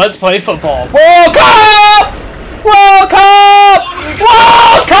 Let's play football. World Cup! World Cup!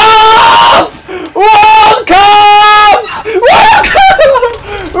 World Cup! World Cup! World Cup!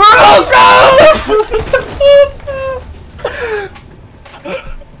 World Cup! World Cup!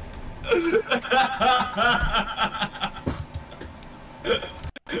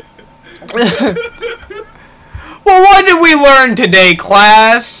 Well, what did we learn today,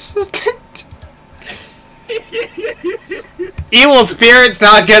 class? Evil spirits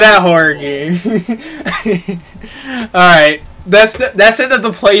not good at horror game. Alright, that's it of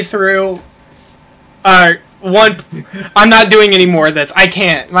the playthrough. Alright, I'm not doing any more of this. I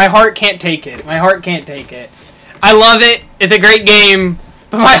can't. My heart can't take it. My heart can't take it. I love it. It's a great game,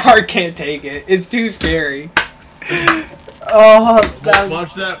 but my heart can't take it. It's too scary. Oh,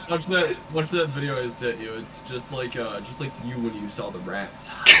 watch that video I sent you. It's just like you when you saw the rats.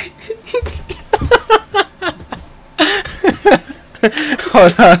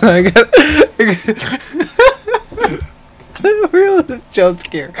 Hold on, I got real jump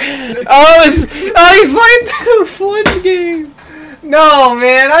scare. Oh, he's playing the fun game. No,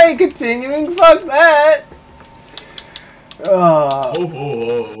 man, I ain't continuing. Fuck that.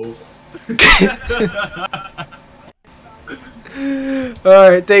 Oh.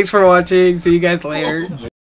 Alright, thanks for watching. See you guys later.